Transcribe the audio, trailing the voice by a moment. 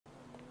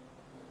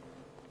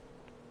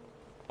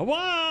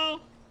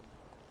Hello?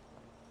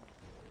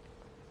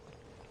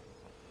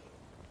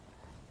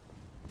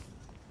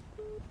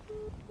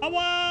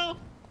 Hello?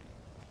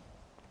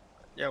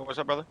 Yeah, what's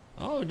up, brother?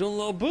 Oh, doing a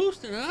little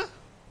boosting, huh?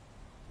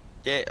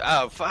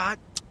 Yeah, fuck.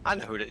 I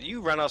know who that.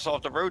 You ran us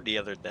off the road the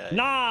other day.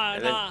 Nah,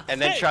 and nah. Then,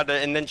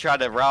 and then tried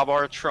to rob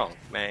our trunk,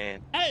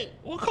 man. Hey,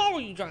 what car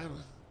were you driving?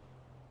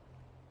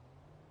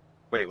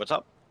 Wait, what's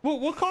up?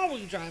 What car were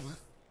you driving?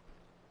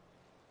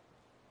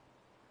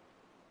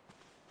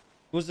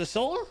 Was it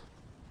solar?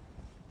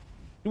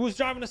 You was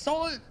driving a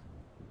solar?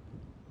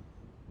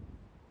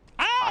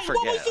 I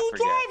forget. What was you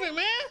driving,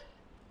 man?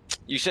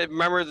 You said,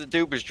 remember the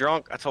dude was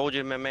drunk? I told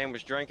you my man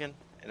was drinking,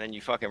 and then you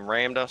fucking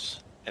rammed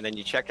us, and then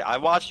you checked. I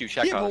watched you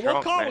check out the trunk, Yeah, but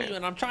what car man. were you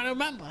in? I'm trying to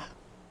remember.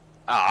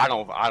 I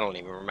don't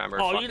even remember.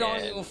 Oh, fucking... you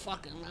don't even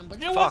fucking remember.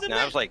 There Fuck, wasn't no,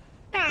 that. it was like,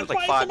 Nah, it was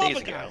like 5 days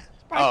ago.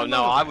 Oh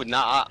no, I would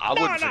not. I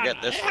wouldn't forget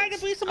this. It had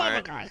to be some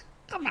other guy.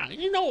 Come on,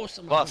 you know it's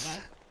some other guy.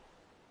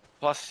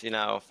 Plus, you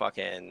know,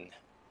 fucking.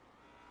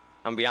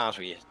 I'm gonna be honest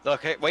with you.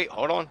 Look, hey, wait,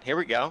 hold on. Here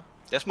we go.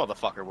 This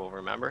motherfucker will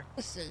remember.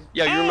 Listen.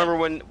 Yo, you remember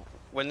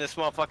when this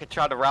motherfucker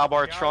tried to rob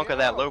our trunk of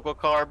that local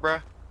car,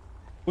 bruh?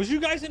 Was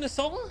you guys in the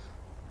solar?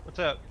 What's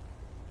up?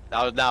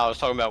 I was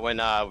talking about when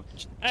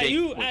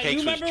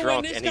Cakes was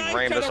drunk and he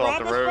rammed us off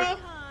the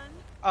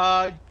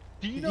road.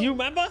 Do you know? You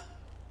remember?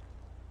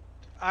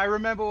 I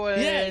remember when.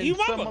 Yeah, you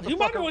remember. You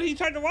remember when he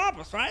tried to rob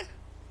us, right?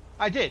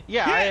 I did.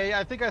 Yeah,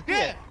 I think I see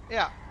it.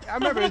 Yeah, I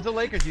remember. It was the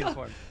Lakers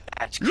uniform.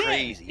 That's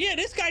crazy. Yeah,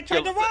 this guy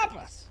tried to rob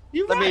us.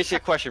 Let me ask you a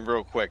question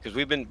real quick, because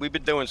we've been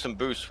doing some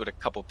boosts with a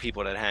couple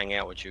people that hang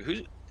out with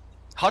you.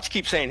 Hutch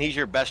keeps saying he's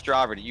your best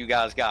driver that you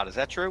guys got. Is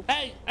that true?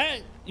 Hey,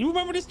 you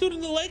remember this dude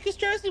in the Lakers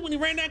jersey when he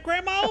ran that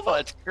grandma over? Oh,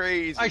 that's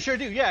crazy. I sure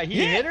do. Yeah,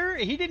 he hit her.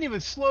 He didn't even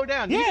slow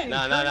down. Yeah.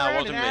 No, it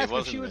wasn't me. It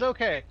wasn't she me. was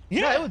okay.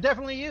 Yeah. No, it was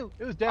definitely you.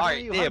 It was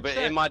definitely you. Yeah, 100%. but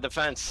in my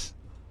defense,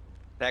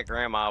 that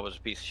grandma was a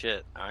piece of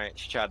shit. All right,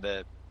 she tried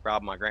to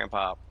rob my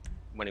grandpa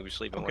when he was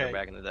sleeping with her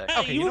back in the day. Hey,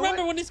 Okay, you you know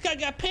remember what? when this guy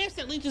got pants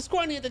that Legion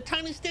Squad had the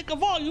tiny stick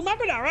of all? You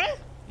remember that, right?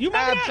 You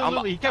remember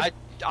Absolutely. that?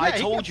 I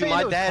told you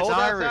my dad's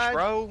Irish, outside.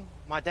 bro.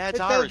 My dad's It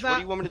does Irish. What not-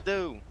 do you want me to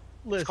do?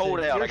 Listen, It's cold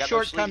out. your I got no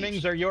shortcomings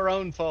sleeves. are your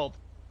own fault.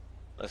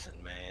 Listen,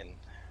 man.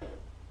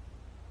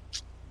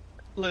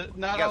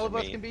 Not all of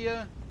us can be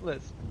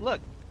listen,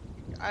 look,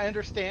 I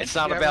understand. It's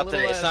not you have about a the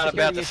little, it's not about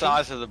security the issue.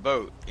 size of the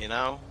boat, you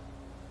know.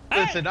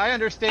 Listen, I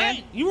understand.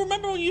 Hey, you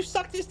remember when you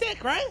sucked his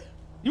dick, right?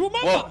 You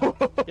remember?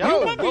 Whoa. You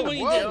remember when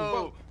you did?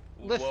 Whoa.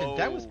 Listen,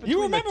 that was between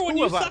You remember the when two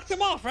you of us. sucked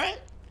him off, right?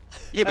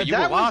 Yeah, but you were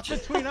that was watching.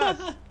 between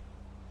us.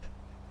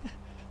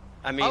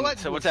 I mean,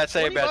 so what's that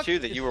say about you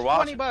that you were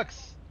watching?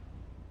 $20.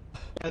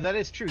 Yeah, that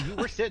is true. You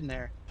were sitting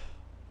there.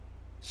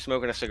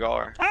 Smoking a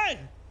cigar. Hey,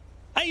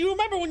 you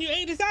remember when you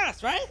ate his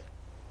ass, right?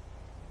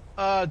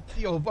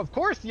 Of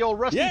course, the old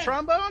rusty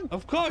trombone.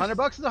 Of course.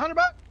 $100 is $100.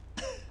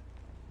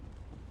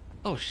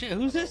 Oh shit,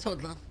 who's this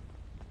hoodlum?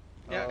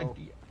 Yeah,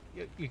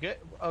 you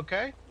get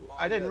okay.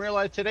 I didn't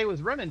realize today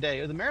was running day.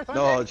 It was a marathon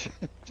No, day.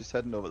 just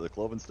heading over to the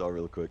clothing store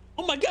real quick.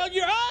 Oh my god,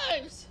 your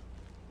eyes!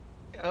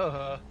 You're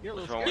a little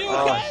What's scared. You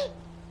wrong with okay?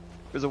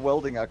 It was a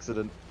welding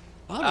accident.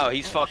 Oh,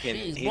 he's fucking.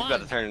 shit, He's about to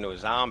blind. turn into a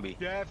zombie.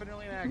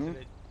 Definitely an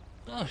accident.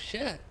 Oh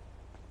shit.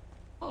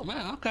 Oh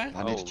man, okay. I need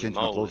to Holy change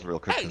my moly. clothes real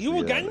quick. Hey, 'cause you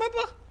a the, gang member?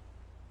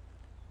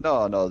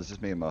 No, this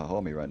is me and my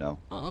homie right now.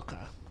 Oh, okay.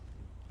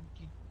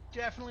 You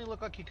definitely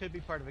look like you could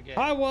be part of a gang.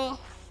 Alright, well,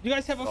 you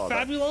guys have a Oh, that-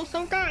 fabulous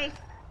day.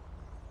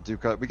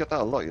 Dude, we got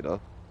that a lot, you know.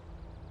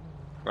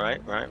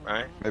 Right.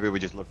 Maybe we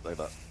just look like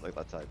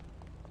that type.